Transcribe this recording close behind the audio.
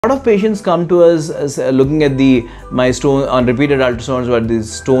A lot of patients come to us as, looking at my stone on repeated ultrasounds where the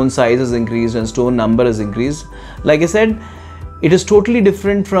stone size has increased and stone number has increased. Like I said, it is totally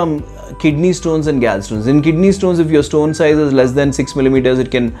different from kidney stones and gallstones. In kidney stones, if your stone size is less than 6 millimeters,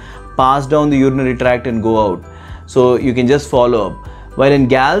 it can pass down the urinary tract and go out. So you can just follow up. While in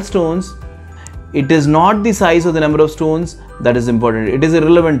gallstones, it is not the size or the number of stones that is important. It is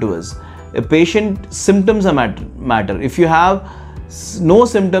irrelevant to us. A patient symptoms are matter. If you have no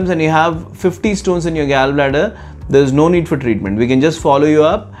symptoms and you have 50 stones in your gallbladder, there is no need for treatment. We can just follow you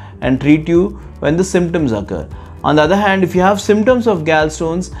up and treat you when the symptoms occur. On the other hand, if you have symptoms of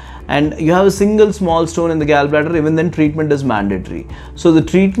gallstones and you have a single small stone in the gallbladder, even then treatment is mandatory. So the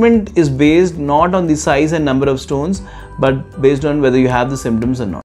treatment is based not on the size and number of stones, but based on whether you have the symptoms or not.